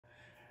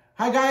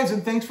Hi guys,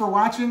 and thanks for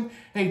watching.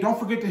 Hey, don't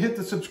forget to hit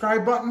the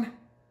subscribe button,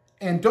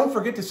 and don't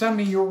forget to send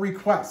me your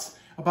requests.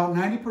 About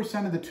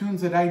 90% of the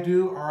tunes that I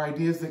do are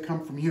ideas that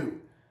come from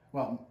you.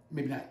 Well,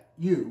 maybe not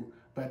you,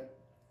 but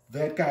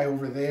that guy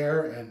over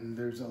there, and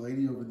there's a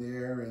lady over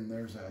there, and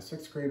there's a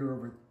 6th grader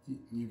over,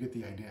 you get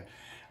the idea.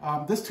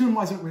 This tune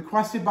wasn't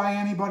requested by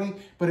anybody,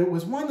 but it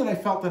was one that I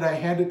felt that I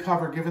had to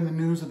cover given the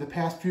news of the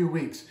past few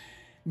weeks.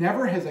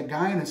 Never has a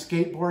guy on a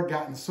skateboard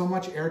gotten so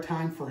much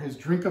airtime for his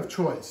drink of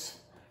choice.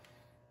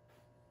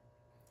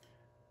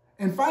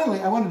 And finally,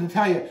 I wanted to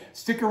tell you,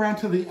 stick around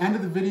to the end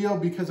of the video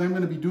because I'm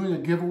going to be doing a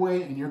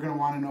giveaway and you're going to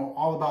want to know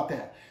all about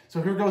that.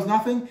 So here goes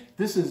nothing.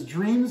 This is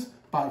Dreams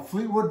by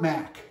Fleetwood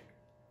Mac.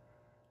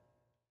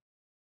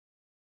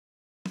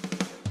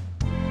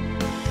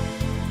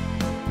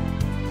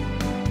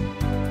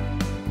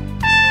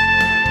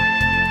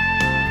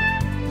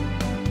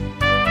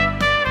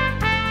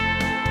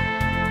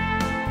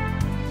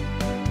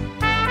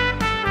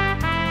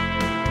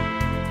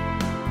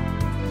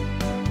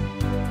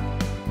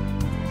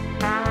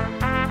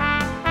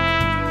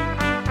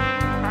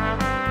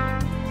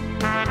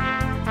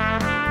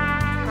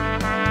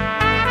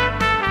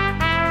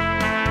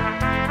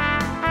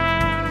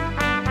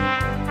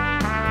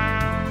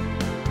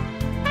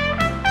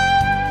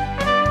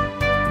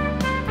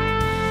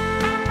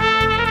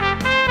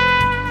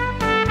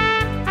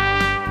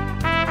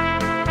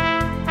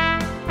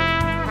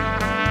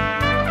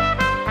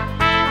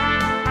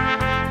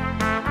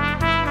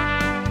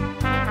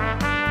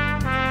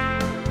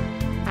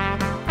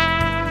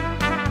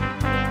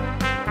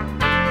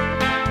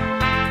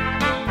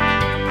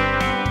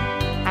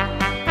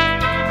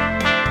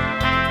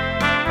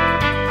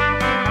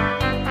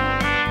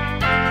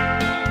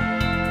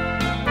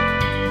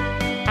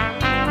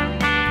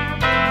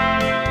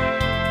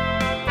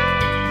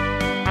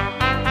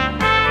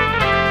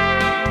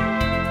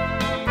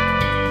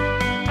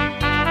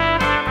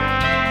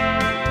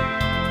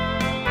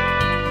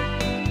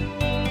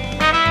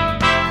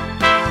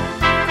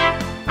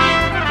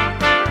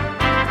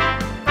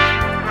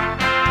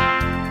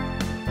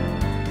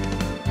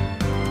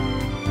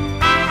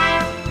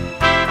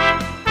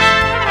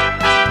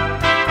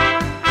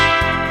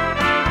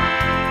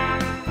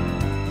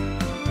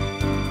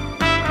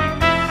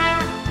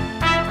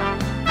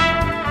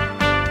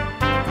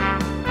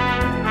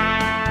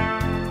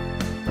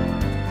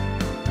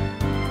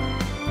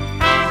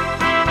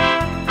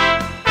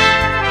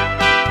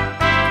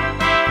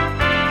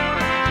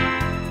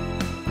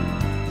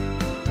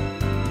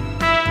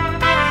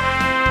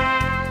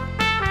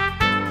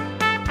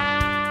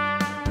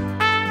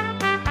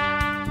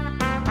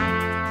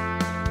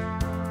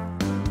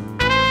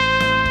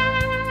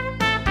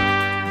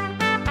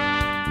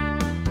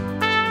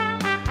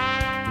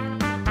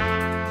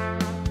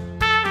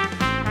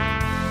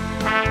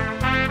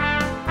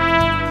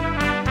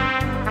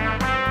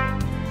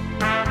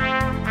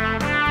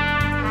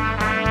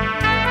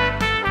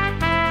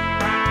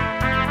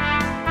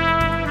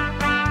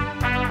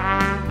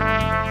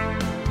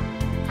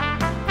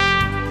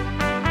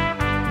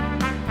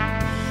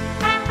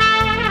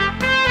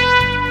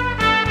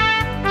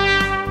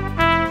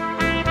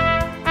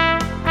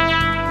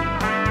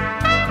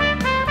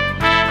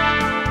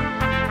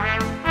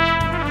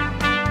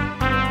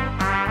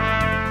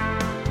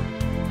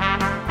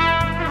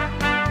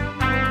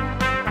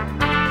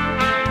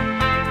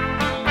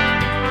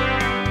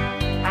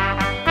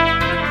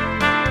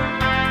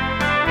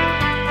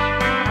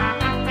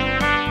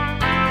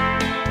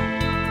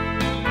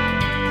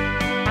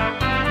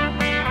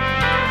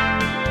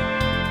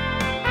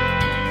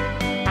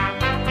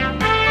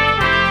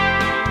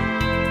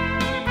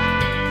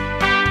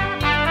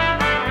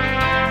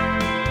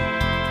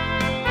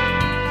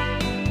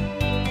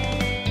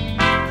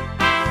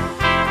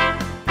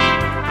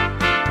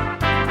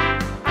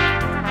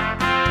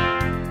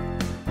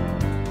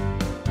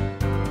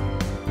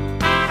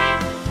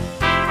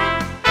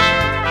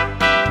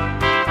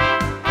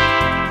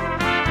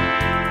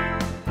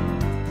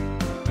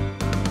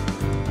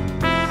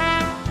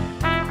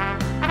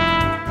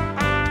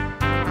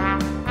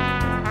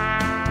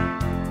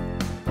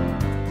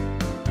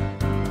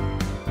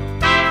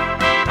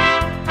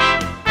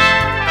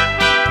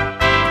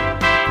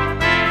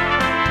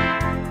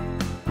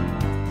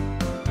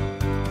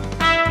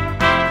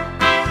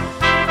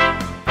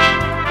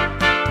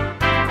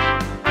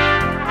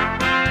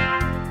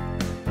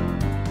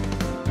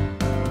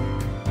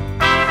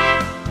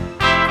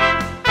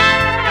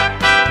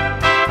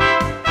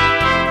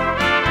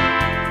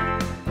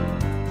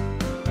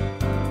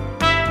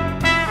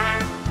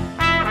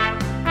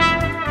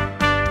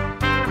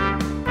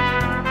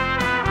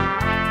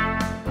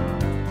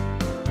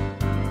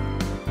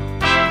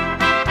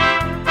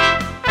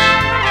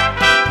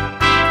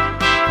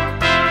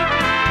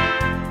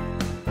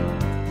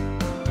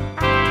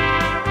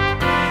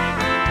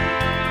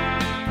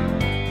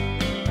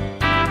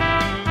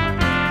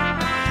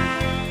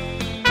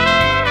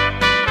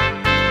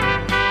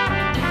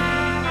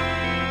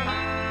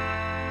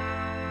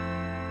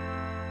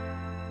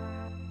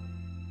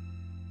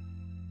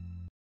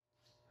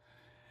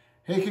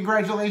 Hey,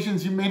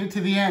 congratulations, you made it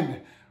to the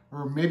end.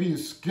 Or maybe you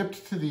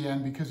skipped to the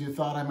end because you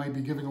thought I might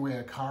be giving away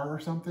a car or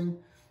something.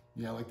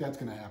 Yeah, like that's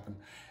gonna happen.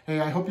 Hey,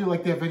 I hope you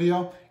liked that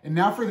video. And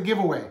now for the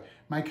giveaway.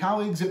 My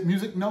colleagues at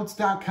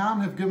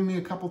musicnotes.com have given me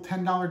a couple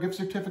 $10 gift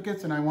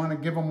certificates and I wanna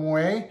give them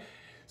away.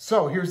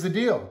 So here's the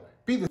deal.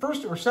 Be the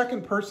first or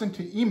second person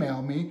to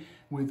email me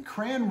with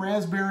Cran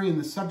Raspberry in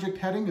the subject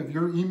heading of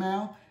your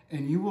email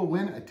and you will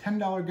win a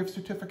 $10 gift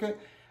certificate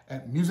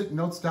at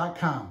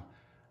musicnotes.com.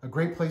 A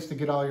great place to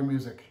get all your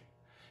music.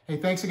 Hey,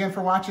 thanks again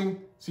for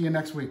watching. See you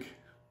next week.